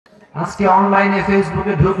আজকে অনলাইনে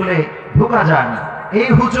ফেসবুকে ঢুকলে ঢোকা যায় না। এই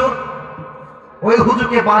হুজুর ওই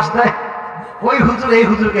হুজুরকে বাস দেয়, ওই হুজুর এই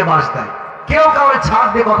হুজুরকে বাস দেয়, কেউ কাউরে ছাড়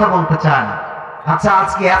দিয়ে কথা বলতে চায় না। আচ্ছা,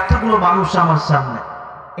 আজকে এতগুলো মানুষ আমার সামনে,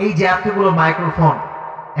 এই যে এতগুলো মাইক্রোফোন,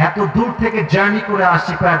 এত দূর থেকে জার্নি করে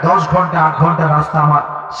আসছি, প্রায় 10 ঘন্টা 8 ঘন্টা রাস্তা আমার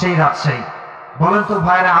সেই রাজশাহী। বলেন তো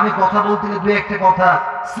ভাইরা, আমি কথা বলতে গেলে দুই একটা কথা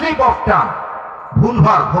স্লিপ অফ টাং,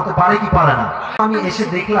 ভুলভাল হতে পারে কি পারে না। আমি এসে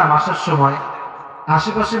দেখলাম আসার সময়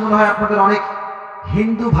আশেপাশে মনে হয় আপনাদের অনেক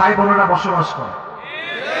হিন্দু ভাই বোনেরা বসবাস করে।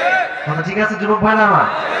 কথা ঠিক আছে যুবক ভাইরা আমার?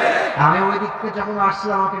 আমি ওই দিক থেকে যখন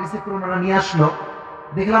আসছিলাম, আমাকে রিসিভ করে ওনারা নিয়ে আসলো,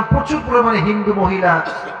 দেখলাম প্রচুর পরিমাণে হিন্দু মহিলা,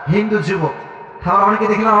 হিন্দু যুবক। আবার অনেকে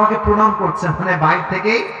দেখলাম আমাকে প্রণাম করছে, মানে বাইরে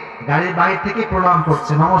থেকে, গাড়ির বাইরে থেকে প্রণাম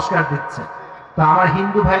করছে, নমস্কার দিচ্ছে। তো আমার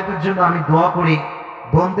হিন্দু ভাইদের জন্য আমি দোয়া করি,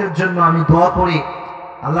 বোনদের জন্য আমি দোয়া করি,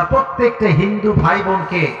 আল্লাহ প্রত্যেকটা হিন্দু ভাই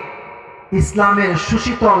বোনকে ইসলামের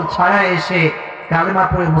সুশীতল ছায়া এসে কালেমা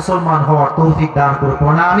পড়ে মুসলমান হওয়ার তৌফিক দান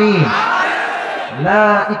করুন। আমিন। লা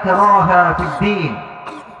ইকরাহা ফিদ্দীন,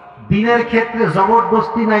 দ্বীনের ক্ষেত্রে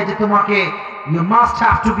জবরদস্তি নাই যে তোমাকে you must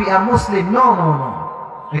have to be a Muslim. No no no,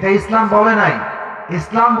 এটা ইসলাম বলে নাই।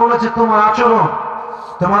 ইসলাম বলেছে তোমার আচরণ,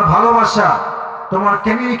 তোমার ভালোবাসা, তোমার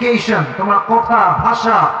কমিউনিকেশন, তোমার কথা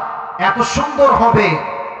ভাষা এত সুন্দর হবে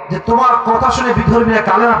যে তোমার কথা শুনে বিধর্মীরা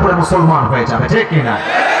কালেমা পড়ে মুসলমান হয়ে যাবে, ঠিক কিনা?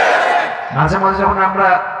 মাঝে মাঝে যখন আমরা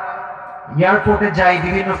এয়ারপোর্টে যাই,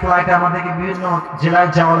 বিভিন্ন ফ্লাইটে আমাদেরকে বিভিন্ন জেলায়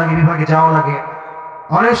যাওয়া লাগে, বিভাগে যাওয়া লাগে,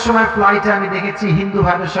 অনেক সময় ফ্লাইটে আমি দেখেছি হিন্দু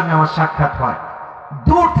ভাইদের সঙ্গে আমার সাক্ষাৎ হয়,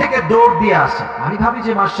 দূর থেকে দৌড় দিয়ে আসে। আমি ভাবি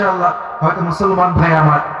যে মাশাআল্লাহ, হয়তো মুসলমান ভাই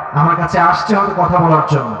আমার কাছে আসছে হয়তো কথা বলার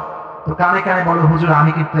জন্য। তো কানে কানে বলো, হুজুর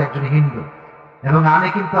আমি কিন্তু একজন হিন্দু, এবং আমি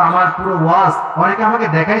কিন্তু আমার পুরো ওয়াজ, অনেকে আমাকে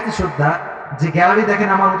দেখাইছে শ্রদ্ধা যে গ্যালারি দেখেন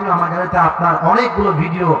আমার হুজুর, আমার গ্যালারিতে আপনার অনেকগুলো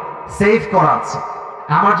ভিডিও সেভ করা আছে।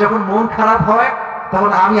 আমার যখন মন খারাপ হয়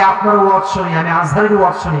তখন আমি আপনার ওয়াজ শুনি, আমি আজহারের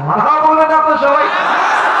ওয়াজ শুনি। মারহাবা বলবেন আপনারা সবাই?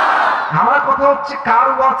 আমার কথা হচ্ছে, কার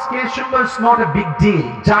ওয়াজ কে শুনবে it's not a big deal,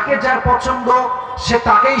 যাকে যার পছন্দ সে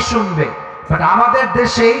তাকেই শুনবে। বাট আমাদের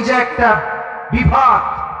দেশে এই যে একটা বিভাগ,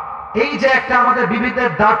 এই যে একটা আমাদের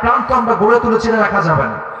বিবিধের দ্বার প্রান্ত আমরা গড়ে তুলেছি, রাখা যাবে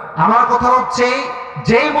না। আমার কথা হচ্ছে,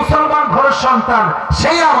 যেই মুসলমান ঘরের সন্তান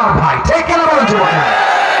সেই আমার ভাই, ঠিক কিনা বলেন যুবকেরা?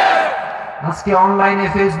 আজকে অনলাইনে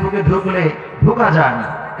ফেসবুকে ঢুকলে ঢোকা যায় না।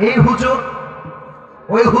 এই হুজুর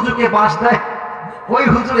ওই হুজুরকে বাস দেয়, ওই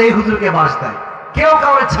হুজুর এই হুজুরকে বাস দেয়, কেউ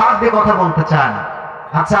কাউরে ছাড় দিয়ে কথা বলতে চায় না।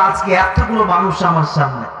 আচ্ছা, আজকে এতগুলো মানুষ আমার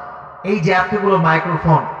সামনে, এই যে এতগুলো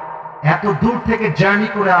মাইক্রোফোন, এত দূর থেকে জার্নি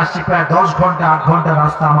করে আসছি, প্রায় 10 ঘন্টা 8 ঘন্টা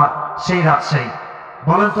রাস্তা আমার সেই রাজশাহী।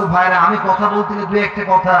 বলেন তো ভাইরা, আমি কথা বলতে গেলে দুই একটা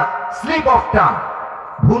কথা স্লিপ অফ টাং,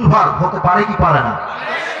 ভুলভাল হতে পারে কি পারে না?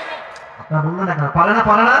 আপনারা বললেন না কেন? পারে না,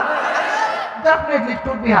 পারে না? Definitely it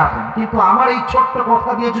could be happen. কিন্তু আমার এই ছোট্ট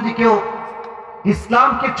কথা দিয়ে যদি কেউ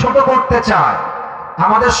ইসলামকে ছোট করতে চায়,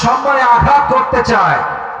 আমাদের সম্মানে আঘাত করতে চায়,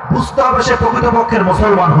 বুঝতে হবে সে প্রকৃতপক্ষের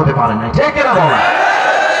মুসলমান হতে পারে না, ঠিক কিনা বলা?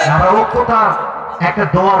 আমরা ঐক্যতার একটা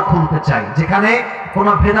দোয়ার খুলতে চাই, যেখানে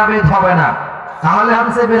কোনো ভেদাভেদ হবে না। আহলে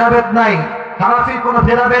হাদিসের ভেদাভেদ নাই, হানাফির কোনো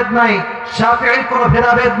ভেদাভেদ নাই, শাফিঈর কোনো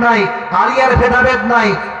ভেদাভেদ নাই, আলিয়ার ভেদাভেদ নাই,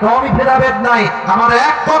 কওমি ভেদাভেদ নাই। আমাদের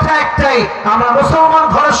এক কথা একটাই, আমরা মুসলমান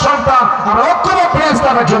ঘরের সন্তান, আমরা ঐক্যবদ্ধ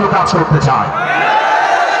ইসলামের জন্য কাজ করতে চাই।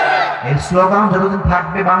 এই স্লোগান যতদিন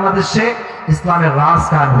থাকবে বাংলাদেশে, ইসলামের রাজ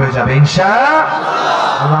কায়েম হয়ে যাবে ইনশাআল্লাহ।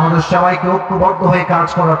 আল্লাহ আমাদের সবাইকে ঐক্যবদ্ধ হয়ে কাজ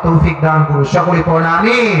করার তৌফিক দান করুন, সকলে পড়েন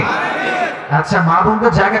আমিন। আচ্ছা, মা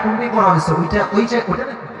বোনদের জায়গা কোনটি করা হয়েছে? ওইটা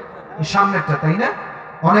না, সামনেরটা, তাই না?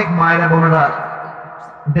 অনেক মায়েরা বোনেরা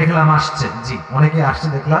দেখলাম আসছে, জি অনেকে আসছে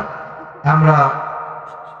দেখলাম। আমরা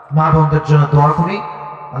মা বোনদের জন্য দোয়া করি,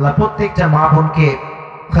 আল্লাহ প্রত্যেকটা মা বোনকে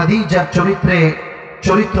খাদিজার চরিত্রে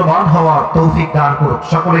চরিত্রবান হওয়ার তৌফিক দান করুক,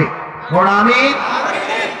 সকলে পড়েন আমিন।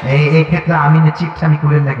 এই ক্ষেত্রে আমিনের চিঠা আমি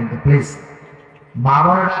করেন না কিন্তু প্লিজ। মা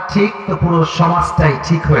বোনেরা ঠিক তো পুরো সমাজটাই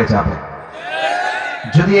ঠিক হয়ে যাবে।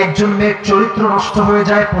 যদি একজন মেয়ের চরিত্র নষ্ট হয়ে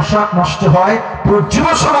যায়, পোশাক নষ্ট হয়, পুরো যুব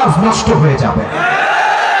সমাজ নষ্ট হয়ে যাবে।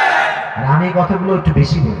 আর আমি এই কথাগুলো একটু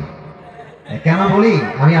বেশি বলি, কেন বলি?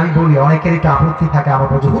 আমি বলি, অনেকের একটু আপত্তি থাকে, আমার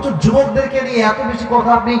বলছে হুজুর যুবকদেরকে নিয়ে এত বেশি কথা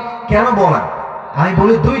আপনি কেন বলেন? আমি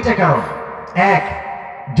বলি দুইটা কারণ। এক,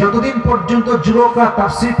 যতদিন পর্যন্ত যুবকরা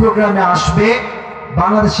তাফসীর প্রোগ্রামে আসবে,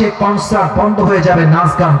 বাংলাদেশে কনসার্ট বন্ধ হয়ে যাবে,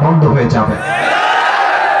 নাচ গান বন্ধ হয়ে যাবে।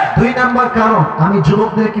 দুই নাম্বার কারণ, আমি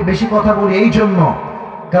যুবকদেরকে বেশি কথা বলি এই জন্য,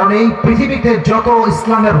 কারণ এই পৃথিবীতে যত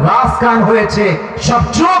ইসলামের রাজ কায়েম হয়েছে, সব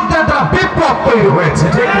যুবকদের দ্বারা বিপ্লব তৈরি হয়েছে,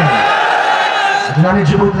 ঠিক না? আমি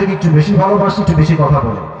যুবকদেরকে একটু বেশি ভালোবাসি, একটু বেশি কথা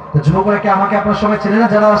বলি। তো যুবকরা কি আমাকে আপনার সবাই চেনে না?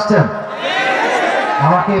 যারা আসছেন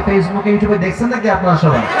আমাকে ফেসবুকে ইউটিউবে দেখছেন নাকি আপনারা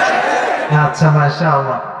সবাই? আচ্ছা,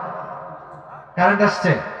 মাশাআল্লাহ। কারেন্ট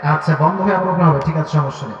আসছে? আচ্ছা, বন্ধ হয়ে আবার হবে, ঠিক আছে,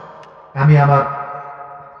 সমস্যা নেই। আমি আমার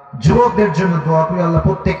যুবকদের জন্য দোয়া করি, আল্লাহ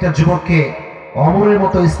প্রত্যেকটা যুবককে অমরের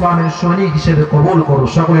মতো ইসলামের সৈনিক হিসেবে কবুল করুন।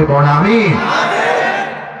 সকলে বলেন আমিন।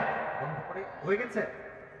 হয়ে গেছে?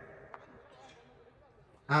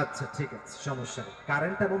 আচ্ছা ঠিক আছে, সমস্যা নেই।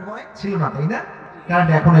 কারেন্ট এমন হয় ছিল না, তাই না?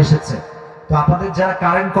 কারেন্ট এখন এসেছে। তো আপনাদের যারা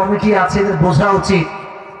কারেন্ট কমিটি আছে এদের বোঝা উচিত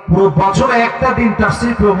পুরো বছরে একটা দিন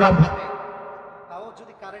তাফসীর প্রোগ্রাম, তাও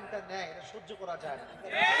যদি কারেন্টটা নেয় এটা সহ্য করা যায় না।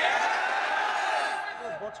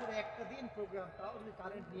 বছরে একটা দিন প্রোগ্রাম, তাও যদি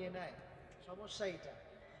কারেন্ট নিয়ে নেয়, সমস্যা এটা।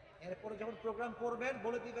 এরপরে যখন প্রোগ্রাম করবেন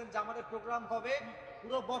বলে দিবেন যে আমাদের প্রোগ্রাম হবে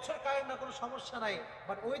পুরো বছর কারেন্ট না, কোনো সমস্যা নাই,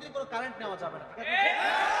 বাট ওই দিন কোনো কারেন্ট নেওয়া যাবে না। ঠিক আছে?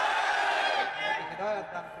 হিদায়াত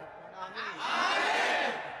দান করুন। আমিন।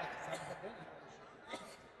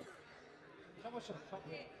 সমস্যা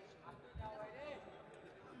নেই।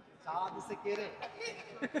 চা দিছে কে রে?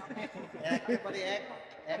 একেবারে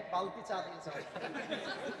এক বালতি চা দিয়েছে।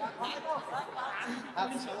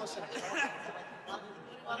 আচ্ছা সমস্যা নেই।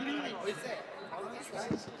 হইছে?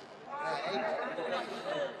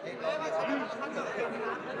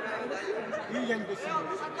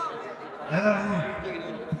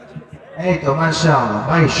 এই তো মাশাআল্লাহ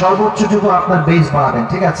ভাই, সর্বোচ্চটুকু আপনার বেস বাড়াবেন,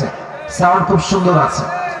 ঠিক আছে? সাউন্ড খুব সুন্দর আছে।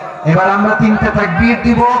 এবার আমরা তিনটা তাকবীর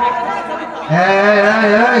দিব।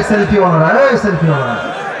 সেলফি ওরা, সেলফি ওরা।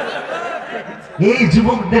 এই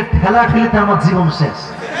যুবকদের ঠেলা ঠেলিতে আমার জীবন শেষ।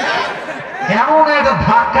 এমন একটা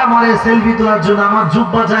ধাক্কা মারে সেলফি তোলার জন্য, আমার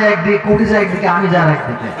জুব্বা যায় একদিকে, কোটি যায় একদিকে, আমি যাই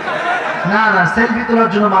একদিকে। না না, সেলফি তোলার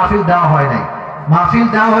জন্য মাহফিল দেওয়া হয় নাই। মাহফিল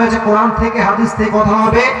দেওয়া হয়েছে কোরআন থেকে, হাদিস থেকে কথা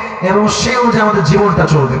হবে এবং সে অনুযায়ী আমাদের জীবনটা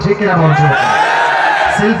চলবে। ঠিক কিনা বলছো?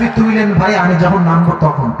 সেলফি তুললেন ভাই, আমি যখন নামবো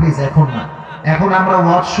তখন, প্লিজ এখন না। এখন আমরা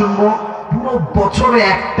ওয়াজ শুনবো পুরো বছরে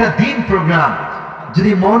একটা দিন প্রোগ্রাম।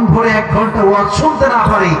 যদি মন ভরে 1 ঘন্টা ওয়াজ শুনতে না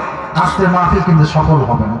পারি, আজকের মাহফিল কিন্তু সফল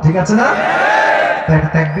হবে না। ঠিক আছে না?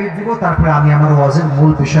 তাকবীর দিব, তারপরে আমি আমার ওয়াজের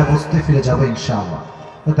মূল বিষয়বস্তুতে ফিরে যাবো ইনশাআল্লাহ।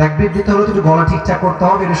 তো তাকবীর দিতে হলে একটু গলা ঠিকঠাক করতে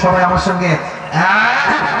হবে। এটা সবাই আমার সঙ্গে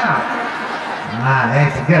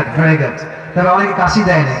ভেরি গুড। তবে অনেকে কাশি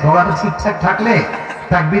দেয় না, গলাটা ঠিকঠাক থাকলে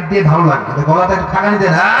তাকবীর দিয়ে ভালো লাগবে। গলাটা একটু খাগানি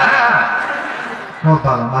দেন। খুব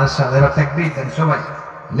ভালো, মাশাআল্লাহ। এবার তাকবীর দেন সবাই।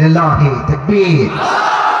 লিল্লাহি তাকবীর।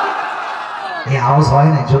 এই আওয়াজ হয়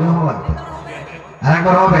না, জোরে হওয়া লাগবে।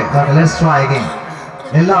 আরেকবার হবে? Let's try again.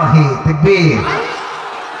 লিল্লাহি তাকবীর।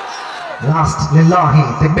 লাস্ট, লিল্লাহি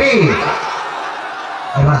তাকবীর।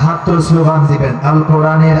 এবার হাত তুলে স্লোগান দিবেন, আল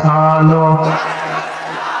কোরআনের আলো,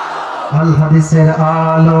 আল হাদিসের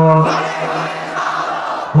আলো,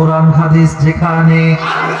 কোরআন হাদিস যেখানে,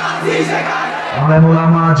 আলেম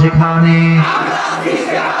ওলামা যেখানে,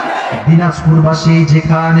 দিনাজপুরবাসী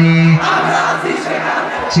যেখানে,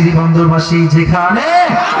 শ্রীবন্দরবাসী যেখানে,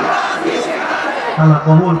 আল্লাহ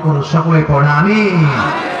কবুল করুন। সকলে পড়ে আমিন।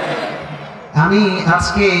 আমি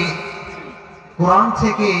আজকে কোরআন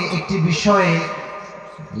থেকে একটি বিষয়ে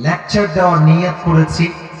লেকচার দেওয়ার নিয়ত করেছি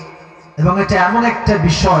এবং এটা এমন একটা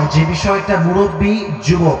বিষয় যে বিষয়টা মুরব্বী,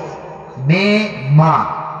 যুবক, মেয়ে, মা,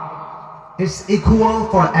 ইটস ইকুয়াল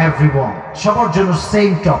ফর এভরিওয়ান। সবার জন্য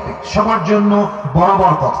সেম টপিক, সবার জন্য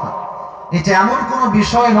বরাবর কথা। এটা এমন কোনো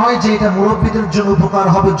বিষয় নয় যে এটা মুরব্বীদের জন্য উপকার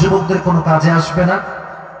হবে, যুবকদের কোনো কাজে আসবে না।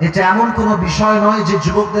 এটা এমন কোনো বিষয় নয় যে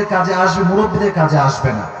যুবকদের কাজে আসবে, মুরব্বীদের কাজে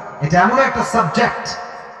আসবে না। এটা এমন একটা সাবজেক্ট,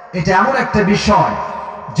 এটা এমন একটা বিষয়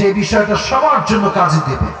যে বিষয়টা সবার জন্য কাজে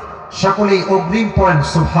দেবে। সকলেই অগ্রিম পড়েন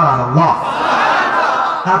সুবহানাল্লাহ।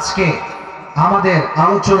 আজকে আমাদের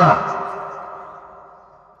আলোচনার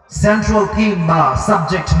সেন্ট্রাল থিম বা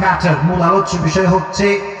সাবজেক্ট ম্যাটার, মূল আলোচ্য বিষয় হচ্ছে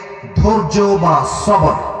ধৈর্য বা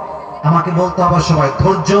সবর। আমাকে বলতে হবে সবাই,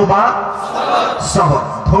 ধৈর্য বা সবর।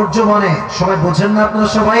 ধৈর্য মানে সবাই বোঝেন না আপনারা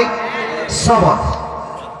সবাই? সবর,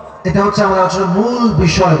 এটা হচ্ছে আমাদের আলোচনার মূল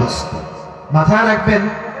বিষয়বস্তু। মাথায় রাখবেন,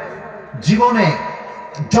 জীবনে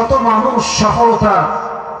যত মানুষ সফলতার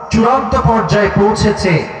চূড়ান্ত পর্যায়ে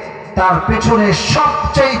পৌঁছেছে তার পেছনে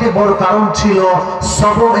সবচাইতে বড় কারণ ছিল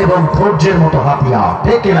সবর এবং ধৈর্যের মতো হাতিয়ার।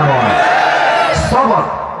 ঠিক না বলেন? সবর,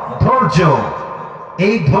 ধৈর্য।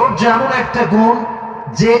 এই ধৈর্য এমন একটা গুণ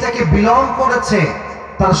যে এটাকে বিলং করেছে,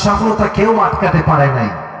 তার সফলতা কেউ আটকাতে পারে নাই।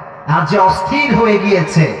 আর যে অস্থির হয়ে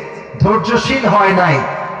গিয়েছে, ধৈর্যশীল হয় নাই,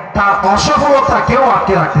 তার অসফলতা কেউ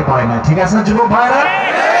আটকে রাখতে পারে না। ঠিক আছে না যুবক ভাইরা?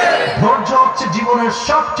 ধৈর্য হচ্ছে জীবনের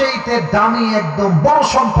সবচেয়ে দামি, একদম বড়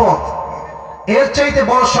সম্পদ। এর চাইতে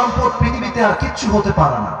বড় সম্পদ পৃথিবীতে আর কিচ্ছু হতে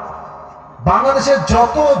পারে না। বাংলাদেশের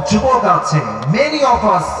যত যুবক আছে, many of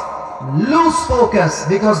us lose focus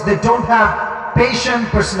because they don't have patient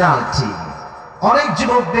personality. অনেক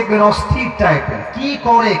যুবক দেখবেন অস্থির টাইপের, কি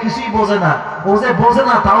করে কিছুই বোঝে না, ও যে বোঝে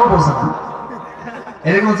না তাও বোঝে না।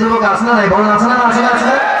 এরকম যুবক আছে না? নাই বলেন, আছে না? আছে না? আছে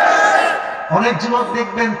না? অনেক যুবক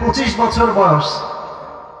দেখবেন 25 বছর বয়স,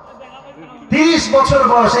 30 বছর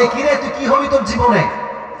বয়স, এই কিরে তুই কি হবি তোর জীবনে?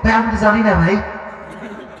 ভাই আমি তো জানি না ভাই,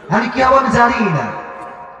 আমি কি হবো আমি জানি না।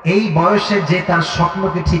 এই বয়সে যে তার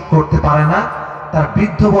স্বপ্নকে ঠিক করতে পারে না, তার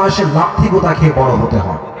বৃদ্ধ বয়সে লাথি গোতা খেয়ে বড় হতে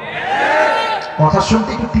হয়। কথা শুনতে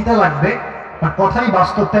একটু তিতা লাগবে, আর কথাই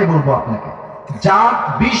বাস্তবটাই বলবো আপনাকে। যার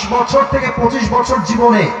 20 বছর থেকে 25 বছর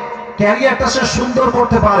জীবনে ক্যারিয়ারটা সে সুন্দর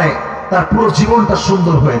করতে পারে, তার পুরো জীবনটা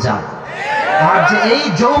সুন্দর হয়ে যায়। আর যে এই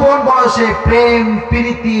যৌবন বয়সে প্রেম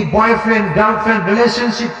প্রীতি বয়ফ্রেন্ড গার্লফ্রেন্ড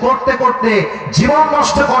রিলেশনশিপ করতে করতে জীবন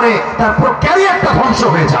নষ্ট করে, তার পুরো ক্যারিয়ারটা ধ্বংস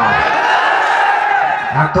হয়ে যায়।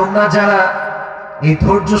 আর তোমরা যারা এই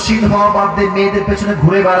ধৈর্যশীল হওয়া বাদ দিয়ে মেয়েদের পেছনে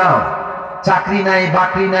ঘুরে বেড়াও, চাকরি নাই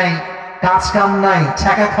বাকরি নাই কাজ কাম নাই,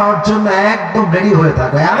 ছ্যাঁকা খাওয়ার জন্য একদম রেডি হয়ে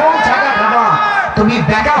থাকো, এমন ছ্যাঁকা খাবা তুমি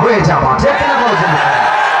বেকা হয়ে যাবা, ঠিক না বলছেন?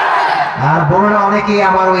 আর বোনেরা অনেকেই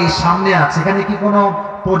আমার ওই সামনে আছে, এখানে কি কোনো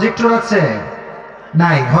প্রজেক্টর আছে?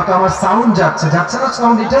 নাই, হয়তো আমার সাউন্ড যাচ্ছে না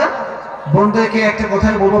সাউন্ড। এটা বোনদেরকে একটা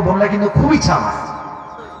কথাই বলবো, বোনরা কিন্তু খুবই চালাক,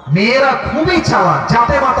 মেয়েরা খুবই চালাক,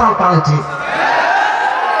 যাতে মাতাল তালে ঠিক।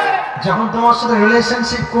 যখন তোমার সাথে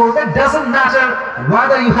রিলেশনশিপ করবে, doesn't matter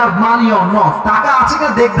whether you have money or not, টাকা আছে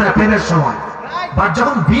কিনা দেখবে না প্রেমের সময়, বাট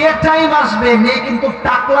যখন বিয়ের টাইম আসবে মেয়ে কিন্তু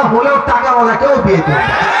টাকলা হলেও টাকাওয়ালাকেও বিয়ে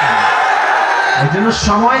করবে। এই জন্য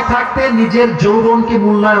সময় থাকতে নিজের যৌবনকে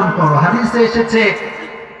মূল্যায়ন করো। হাদিসে এসেছে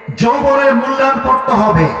যৌবনের মূল্যায়ন করতে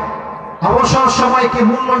হবে, অবসর সময়কে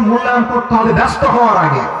মূল্যায়ন করতে হবে ব্যস্ত হওয়ার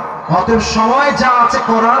আগে। অতএব সময় যা আছে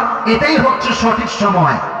করার, এটাই হচ্ছে সঠিক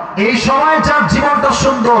সময়। এই সময় যার জীবনটা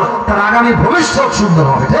সুন্দর, তার আগামী ভবিষ্যৎ সুন্দর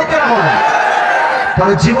হবে, ঠিক না বলেন?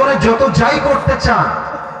 তাহলে জীবনে যত যাই করতে চান,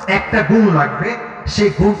 একটা গুণ লাগবে, সেই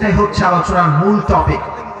গুণটাই হচ্ছে আলোচনার মূল টপিক।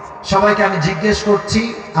 সবাইকে আমি জিজ্ঞেস করছি,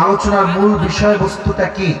 আলোচনার মূল বিষয়বস্তুটা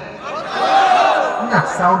কি? না,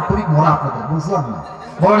 সাউন্ড খুবই মরা আপনাদের, বুঝলাম না।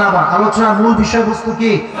 বলেন আবার, আলোচনার মূল বিষয়বস্তু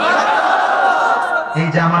কি? এই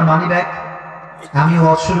যে আমার মানি ব্যাগ, আমি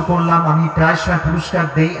ওয়াজ শুরু করলাম, আমি প্রায় সময় পুরস্কার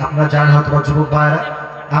দেই, আপনারা জানেন হয়তো যুবক ভাইরা।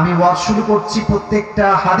 আমি ওয়াজ শুরু করছি, প্রত্যেকটা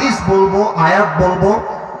হাদিস বলবো, আয়াত বলবো।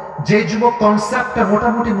 যে যুবক কনসেপ্টটা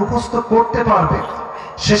মোটামুটি মুখস্থ করতে পারবে,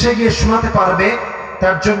 শেষে গিয়ে শোনাতে পারবে,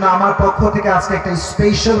 তার জন্য আমার পক্ষ থেকে আজকে একটা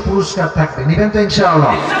স্পেশাল পুরস্কার থাকবে। নিবেন তো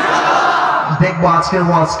ইনশাআল্লাহ? দেখবো আজকের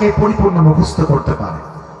ওয়াজকে পরিপূর্ণ মুখস্থ করতে পারে।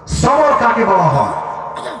 সবর কাকে বলা হয়?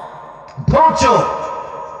 ধৈর্য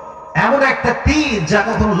এমন একটা তীর যা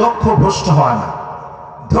কখনো লক্ষ্য ভ্রষ্ট হয় না।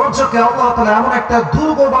 ধৈর্যকে আল্লাহ তাআলা এমন একটা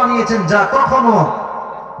দুর্গ বানিয়েছেন যা কখনো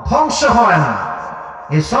ধ্বংস হয় না।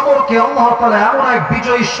 এই সবরকে আল্লাহ তাআলা এমন এক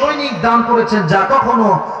বিজয়ী সৈনিক দান করেছেন যা কখনো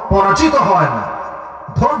পরাজিত হয় না।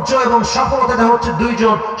 ধৈর্য এবং সফলতা হচ্ছে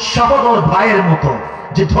দুইজন সহোদর ভাইয়ের মতো।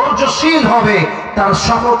 যে ধৈর্যশীল হবে, তার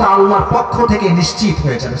সফলতা আল্লাহর পক্ষ থেকে নিশ্চিত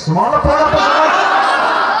হয়ে যাবে।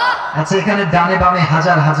 আচ্ছা, এখানে ডানে বামে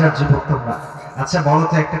হাজার হাজার যুবক তোমরা, আচ্ছা বলো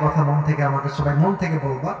তো একটা কথা মন থেকে, আমাকে সবাই মন থেকে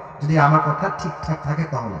বলবা, যদি আমার কথা ঠিকঠাক থাকে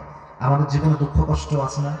তাহলে। আমাদের জীবনে দুঃখ কষ্ট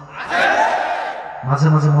আছে না? মাঝে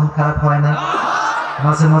মাঝে মন খারাপ হয় না?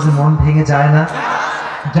 মাঝে মাঝে মন ভেঙে যায় না?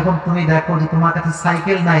 যখন তুমি দেখো যে তোমার কাছে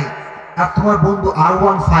সাইকেল নাই আর তোমার বন্ধু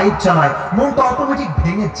R15 চালায়, মনটা অটোমেটিক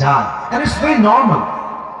ভেঙে যায়, এন্ড ইটস ভেরি নরমাল।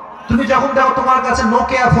 তুমি যখন দেখো তোমার কাছে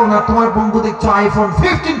নোকিয়া ফোন আর তোমার বন্ধু দেখছো আইফোন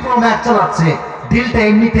 15 প্রো ম্যাক্স চালাচ্ছে, দিলটা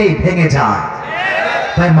এমনিতেই ভেঙে যায়।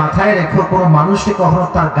 তাই মাথায় রেখো, কোনো মানুষকে কখনো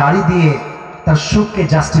তার গাড়ি দিয়ে তার সুখকে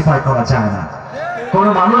জাস্টিফাই করা যায় না। কোন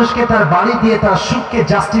মানুষকে তার বাড়ি দিয়ে তার সুখকে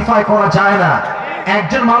জাস্টিফাই করা যায় না।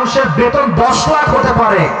 একজন মানুষের বেতন 10 লাখ হতে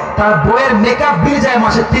পারে, তার বইয়ের মেকআপ বিল যায়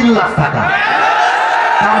মাসে 3 লাখ টাকা,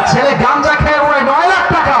 তার ছেলে গাঞ্জা খেয়ে ওড়ায় 9 লাখ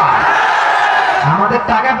টাকা। আমাদের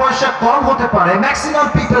টাকা পয়সা কম হতে পারে, ম্যাক্সিমাম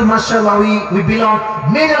পিপল মাশাআল্লাহ we belong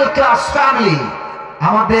middle class family,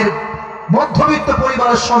 আমাদের মধ্যবিত্ত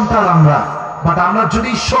পরিবারের সন্তান আমরা, বাট আমরা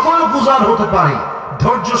যদি সকল গুজার হতে পারি,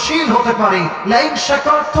 ধৈর্যশীল হতে পারি, লাইন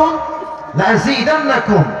শাকারতুম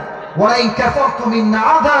লাযীদান্নাকুম ওয়া লাইন কাফারতুম ইন্না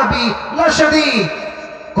আযাবি লাশাদীদ।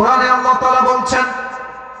 কোরআনে আল্লাহ তাআলা বলছেন,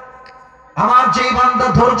 আমার যে বান্দা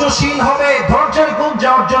ধৈর্যশীল হবে, ধৈর্যের গুণ যা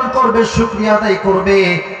অর্জন করবে, শুকরিয়া আদায় করবে,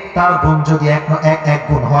 তার গুণ যদি এক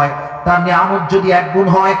গুণ হয়, তার নিয়ামত যদি 1 গুণ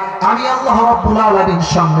হয়, আমি আল্লাহ রাব্বুল আলামিন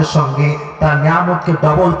সঙ্গে সঙ্গে তার নিয়ামতকে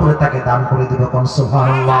ডবল করে তাকে দান করে দেব। কোন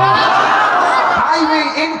সুবহানাল্লাহ। I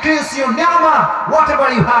will increase your ni'mah whatever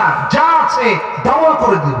you have, যা আছে ডবল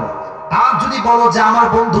করে দিব। আর যদি বলো যে আমার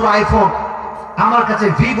বন্ধুর আইফোন, আমার কাছে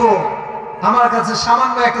ভিভো, আমার কাছে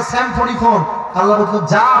সামান্য একটা স্যামসং ফোন, আল্লাহ বলছেন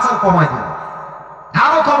যা আছে কমাই দিব,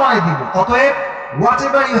 আরো কমাই দিব। অতএব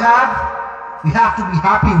whatever you have, you have to be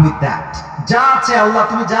happy with that. যা আছে আল্লাহ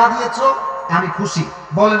তুমি যা দিয়েছো আমি খুশি।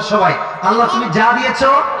 বলেন সবাই, আল্লাহ তুমি যা দিয়েছো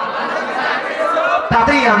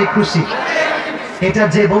তাতেই আমি খুশি। এটা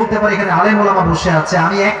যে বলতে পারে, এখানে আলেম ওলামা বসে আছে,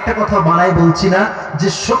 আমি একটা কথা বানাই বলছি না, যে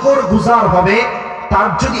শুকর গুজার হবে, তার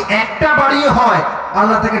যদি একটা বাড়ি হয়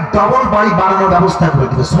আল্লাহ তাকে ডবল বাড়ি বানানোর ব্যবস্থা করে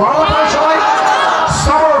দিবে। সুবহানাল্লাহ। সবাই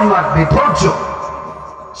সবর লাগবে, ধৈর্য।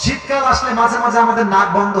 শীতকাল আসলে মাঝে মাঝে আমাদের নাক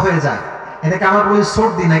বন্ধ হয়ে যায়, এটাকে আমরা বলি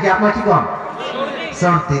সর্দি, নাকি আপনার কি কন?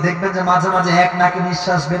 সর্দি। দেখবেন যে মাঝে মাঝে এক নাকে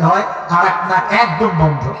নিঃশ্বাস বের হয় আর এক নাক একদম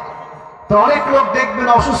বন্ধ। তো অনেক লোক দেখবেন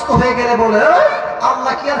অসুস্থ হয়ে গেলে বলে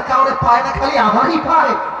আল্লাহ কি আর কাউরে পায় না, খালি আমারই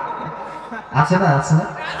পায়। আছে না? আছে না?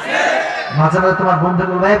 মাঝে মাঝে তোমার বন্ধু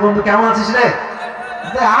বলবে, এই বন্ধু কেমন আছিস রে?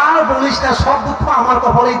 আর বলিস না, সব দুঃখ আমার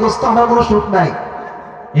কপালেই, দোস্ত আমার কোনো সুখ নাই।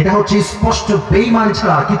 এটা হচ্ছে স্পষ্ট বেঈমানি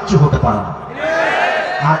ছাড়া আর কিচ্ছু হতে পারে না।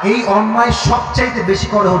 আর এই অন্যায় সবচাইতে বেশি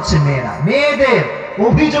করে হচ্ছে মেয়েরা। মেয়েদের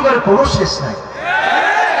অভিযোগের কোনো শেষ নাই।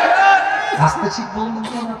 আসতে ঠিক বলবেন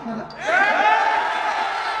আপনারা?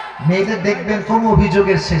 মেয়েদের দেখবেন কোন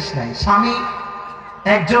অভিযোগের শেষ নাই। স্বামী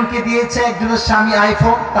একজনকে দিয়েছে, একজনের স্বামী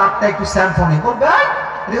আইফোন, তারটা একটু স্যামফোনে বলবে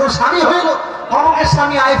এরকম স্বামী হইল, অমুকের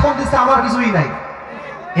স্বামী আইফোন দিচ্ছে, আমার কিছুই নাই।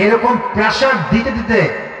 এরকম প্রেশার দিতে দিতে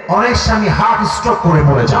অনেক স্বামী হার্ট স্ট্রোক করে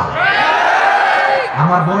মরে যান।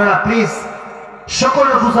 আমার বোনেরা প্লিজ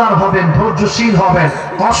সকলে রোজার হবেন, ধৈর্যশীল হবেন।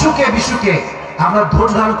 অসুখে বিসুখে আমরা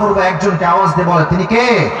ধৈর্য ধারণ করবো। একজনকে আওয়াজ দিয়ে বলে তিনি কে?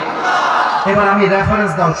 এবার আমি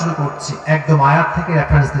রেফারেন্স দেওয়া শুরু করছি, একদম আয়াত থেকে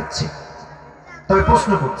রেফারেন্স দিচ্ছি, তবে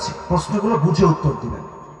প্রশ্ন করছি, প্রশ্নগুলো বুঝে উত্তর দিবেন।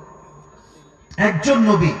 একজন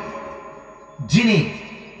নবী যিনি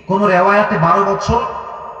কোন রেওয়ায়াতে 12 বছর,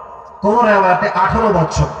 কোন রেওয়ায়াতে 18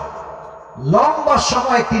 বছর লম্বা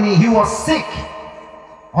সময় তিনি হি ওয়াজ সিক,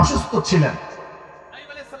 অসুস্থ ছিলেন।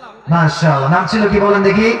 মাশাআল্লাহ। নাম ছিল কি বলেন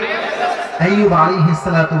দেখি? আইয়ুব আলাইহিস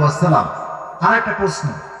সালাতু ওয়াস সালাম। আরেকটা প্রশ্ন,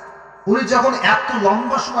 উনি যখন এত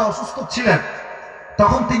লম্বা সময় অসুস্থ ছিলেন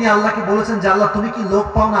তখন তিনি আল্লাহকে বলেছেন যে আল্লাহ তুমি কি লোক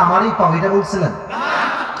পাও না আমারই পাও, এটা বলছিলেন?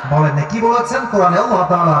 বলেন না। কি বলেছেন? কোরআনে আল্লাহ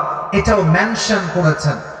তাআলা এটাও মেনশন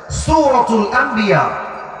করেছেন। সূরাতুল আম্বিয়া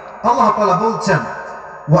আল্লাহ তাআলা বলছেন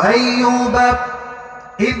ওয়া আইয়ুবা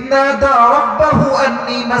ইয নাদা রাব্বাহু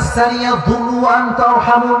আন্নী মাসানিয়া যুররু ওয়া আনতা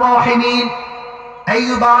আরহামুর রাহিমিন।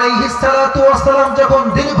 আইয়ুব আলাইহিস সালাতু ওয়াস সালাম যখন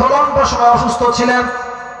দীর্ঘ লম্বা সময় অসুস্থ ছিলেন,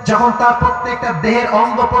 যখন তার প্রত্যেকটা দেহের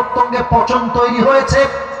অঙ্গ প্রত্যঙ্গে পচন তৈরি হয়েছে,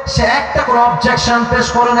 সে একটা কোনো অবজেকশন পেশ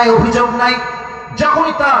করে নাই, অভিযোগ নাই।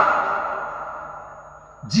 যখনই তার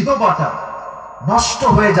জিহ্বাটা নষ্ট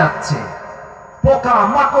হয়ে যাচ্ছে, পোকা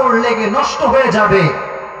মাকড় লেগে নষ্ট হয়ে যাবে,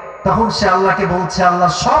 তখন সে আল্লাহকে বলছে আল্লাহ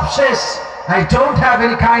সব শেষ, I don't have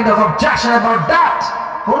any kind of objection about that,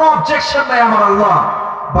 কোনো অবজেকশন নাই আমার আল্লাহ,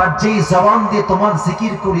 বাট যেই জবান দিয়ে তোমার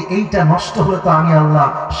জিকির করি এইটা নষ্ট হলে তো আমি আল্লাহ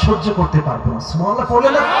সহ্য করতে পারবো না। সুবহানাল্লাহ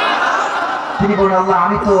বললেন না? তিনি বলেন আল্লাহ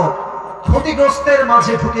আমি তো ক্ষতিগ্রস্তের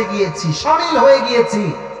মাঝে ঢুকে গিয়েছি, শামিল হয়ে গিয়েছি,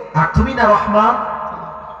 আর তুমি না রহমান,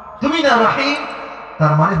 তুমি না রহিম।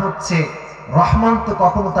 তার মানে হচ্ছে রহমান তো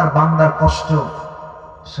কখনো তার বান্দার কষ্ট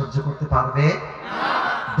সহ্য করতে পারবে না।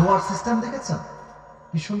 দোয়ার সিস্টেম দেখেছেন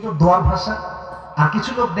কি সুন্দর দোয়ার ভাষা। আর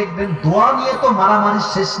কিছু লোক দেখবেন দোয়া নিয়ে তো মারামারি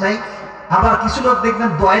শেষ নাই, আবার কিছু লোক দেখবেন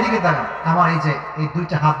দোয়ার দিকে তাকান। আমার এই যে এই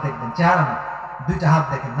দুইটা হাত দেখবেন, চেহারা না, দুইটা হাত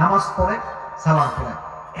দেখেন, নামাজ পড়ে সালাম করে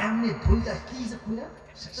এমনি ধুইটা কি যে কইরা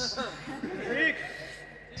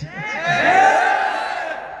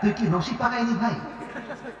তুই কি রশি পাকাইনি ভাই,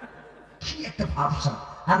 কি একটা ভাবসা।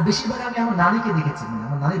 আর বেশিরভাগ আমি আমার নানিকে দেখেছি,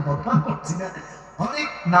 আমার নানির বদনাম করছি না, অনেক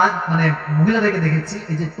মানে মহিলাদেরকে দেখেছি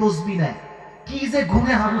এই যে তসবি নেয়, কি যে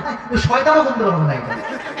ঘুমে হামলায় শয়তানও বলতে পারবো না, এটা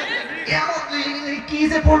কি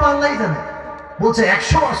যে পড়লো আল্লাহ জানে। বলছে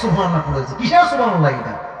 100 বার সুবহানাল্লাহ পড়েছে, কিসের সুবহানাল্লাহ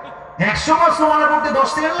এটা? 100 বার সুবহানাল্লাহ পড়তে 10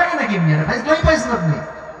 সেকেন্ড লাগে নাকি? ভাই পাইছেন আপনি?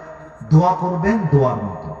 দোয়া করবেন দোয়ার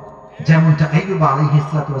মতো, যেমনটা আইয়ুব আলাইহিস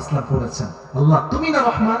সালাতু ওয়াস সালাম করেছেন, আল্লাহ তুমি না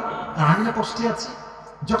রহমান আর আমি না কষ্টে আছি।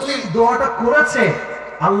 যখন এই দোয়াটা করেছে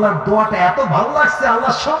আল্লাহর দোয়াটা এত ভালো লাগছে,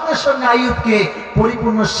 আল্লাহ সঙ্গে সঙ্গে আইয়ুবকে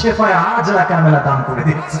পরিপূর্ণ শেফায়ে আজলা কামেলা দান করে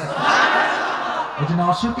দিয়েছে। এই জন্য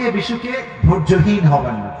অসুখে বিসুখে ধৈর্যহীন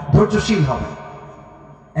হবেন না, ধৈর্যশীল হবেন।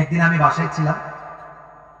 একদিন আমি বাসায় ছিলাম,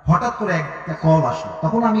 হঠাৎ করে একটা কল আসলো।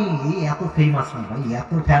 তখন আমি এত ফেমাস না ভাই,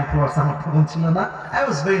 এত ফ্যান ফলোয়ার্স আমার তখন ছিল না। I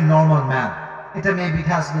was very normal man. এটা maybe it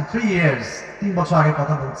has been 3 years, 3 বছর আগে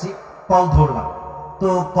কথা বলছি। কল ধরলাম, তো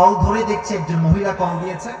কল ধরে দেখছি একজন মহিলা কল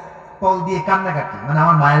দিয়েছে, কল দিয়ে কান্নাকাটি, মানে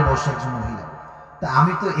আমার মায়ের বয়সী একজন মহিলা। তা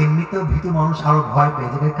আমি তো এমনিতেও ভীতু মানুষ, আরো ভয় পেয়ে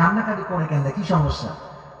যে কান্নাকাটি করে কেন, কি সমস্যা?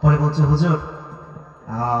 পরে বলছে হুজুর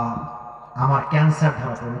আমার ক্যান্সার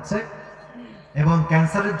ধরা পড়েছে এবং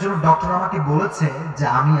ক্যান্সারের জন্য ডক্টর আমাকে বলেছে যে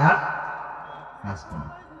আমি আর বাঁচব না,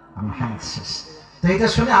 আমার হায়াত শেষ। তো এটা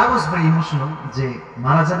শুনে আই ওয়াজ ভেরি ইমোশনাল, যে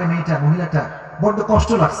মারা যাবে মেয়েটা, মহিলাটা, বড্ড কষ্ট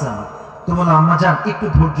লাগছে আমার। তো বললাম আম্মা জান একটু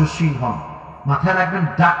ধৈর্যশীল হন, মাথায় রাখবেন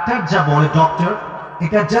ডাক্তার যা বলে, ডক্টর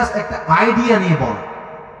এটা জাস্ট একটা আইডিয়া নিয়ে বলে,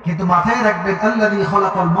 কিন্তু মাথায় রাখবেন আল্লাযী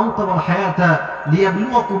খালাকাল মাউতা ওয়াল হায়াতা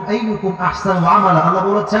লিয়াবলুয়াকুম আইয়ুকুম আহসানু আমালা। আল্লাহ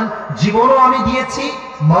বলেছেন জীবনও আমি দিয়েছি,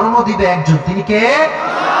 মরণও দিবে একজন, তিনি কে?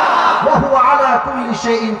 আল্লাহ। ওয়া হুয়া আলা কুল্লি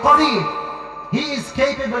শাইইন Kadir. He is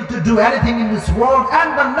capable to do anything in this world and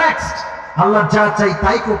the next. আল্লাহ যা চাই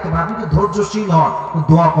তাই করতে পারে। আপনি তো ধৈর্যশীল হন,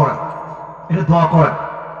 দোয়া করেন, এটা দোয়া করেন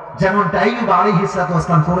যেমন আইয়ুব আলাইহিস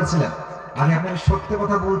সালাম করেছিলেন। আমি আপনাকে সত্য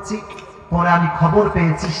কথা বলছি, পরে আমি খবর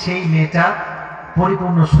পেয়েছি সেই মেয়েটা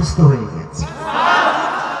পরিপূর্ণ সুস্থ হয়ে গেছে।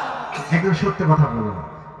 একদম সত্য কথা বলবো।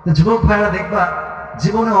 তো যুবক ভাইরা দেখবা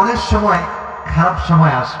জীবনে অনেক সময় খারাপ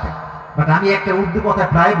সময় আসবে, বাট আমি একটা উর্দু কথা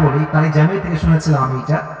প্রায় বলি, তারি জামিল থেকে শুনেছিলাম আমি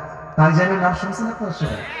এটা। তারি জামিলের নাম শুনছেন আপনারা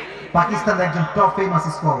সবাই? পাকিস্তানের একজন টপ ফেমাস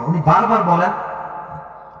স্কলার। উনি বারবার বলেন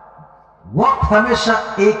वक्त हमेशा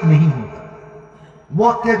एक नहीं होता,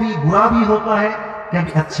 वक्त कभी बुरा भी होता है,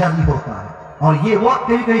 कभी अच्छा भी होता है, और ये वक्त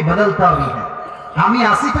कभी कभी बदलता भी है। আমি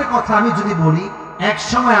আসিফের কথা আমি যদি বলি, এক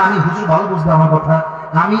সময় আমি, হুজুর ভালো বুঝবে আমার কথা,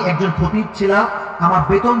 আমি একজন খতিব ছিলাম, আমার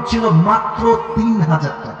বেতন ছিল মাত্র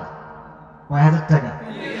 3000 টাকা। কয় হাজার টাকা?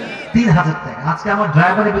 3000 টাকা। আজকে আমার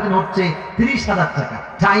ড্রাইভারের বেতন হচ্ছে 30,000 টাকা।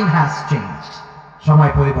 টাইম হ্যাজ চেঞ্জড,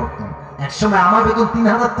 সময় পরিবর্তন। এক সময় আমার বেতন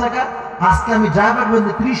 3000 টাকা, আজকে আমি ড্রাইভার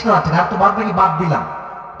বেতন 30,000 টাকা। আর তো বাদ বাকি বাদ দিলাম।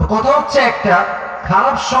 তো কথা হচ্ছে একটা,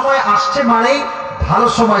 খারাপ সময় আসছে মানেই ভালো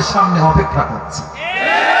সময় সামনে অপেক্ষা করছে।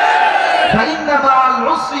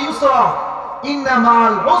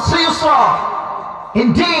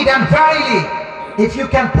 Indeed and verily, if you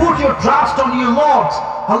can put your trust on your Lord,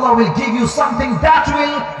 Allah will give you something that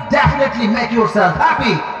will definitely make yourself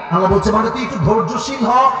happy. আল্লাহ বলছে মানে তুই একটু ধৈর্যশীল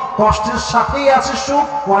হ, কষ্টের সাথেই আছে সুখ।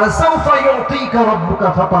 ওয়ালাসাউফা ইউতিকা রাব্বুকা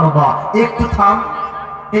ফাতারদা। একটু থাম,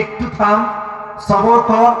 একটু থাম, সবর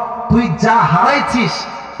কর। তুই যা হারাইছিস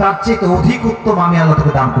তার চেয়ে অধিক উত্তম আমি আল্লাহ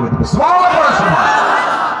তোকে দান করে দেব। সুবহানাল্লাহ।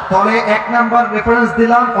 তাহলে এক নাম্বার রেফারেন্স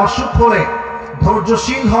দিলাম, অসুখ হলে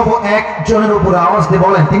ধৈর্যশীল হব একজনের উপরে। আওয়াজ দিয়ে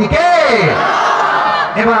বলেন তিনি কে?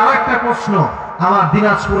 এবার আরেকটা প্রশ্ন আমার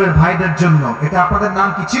দিনাজপুরের ভাইদের জন্য। এটা আপনাদের নাম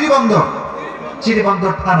কি? চিরিবন্দর।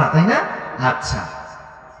 চিরিবন্দর থানা, তাই না? আচ্ছা,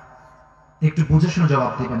 একটু বুঝে শুনে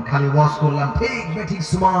জবাব দিবেন। খালি ওয়াজ করলাম ঠিক ঠিক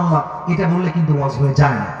সুবহানাল্লাহ এটা বললে কিন্তু ওয়াজ হয়ে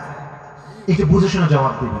যায় না। একটু বুঝে শুনে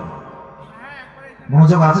জবাব দিবেন।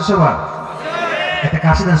 মনোযোগ আছে সবার? একটা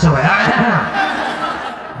কাশি দেন সবাই।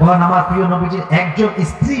 বলেন আমার প্রিয় নবীজির একজন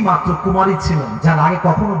স্ত্রী মাত্র কুমারী ছিলেন, যার আগে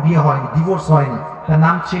কখনো বিয়ে হয়নি, ডিভোর্স হয়নি। তার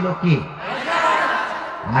নাম ছিল কি?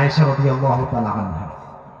 আয়েশা রাদিয়াল্লাহু তাআলা আনহা।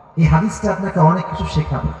 এই হাদিসটা আপনাকে অনেক কিছু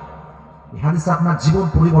শেখাবে। এই হাদিসটা আপনার জীবন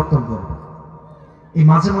পরিবর্তন করবে। এই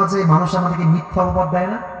মাঝে মাঝে মানুষ আমাদেরকে মিথ্যা অপবাদ দেয়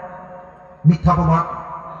না? মিথ্যা অপবাদ,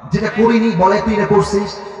 যেটা করিনি বলে তুই এটা করছিস,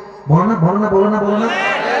 বলো না বলো না বলো না বলো না।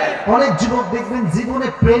 অনেক যুবক দেখবেন জীবনে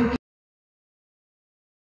প্রেম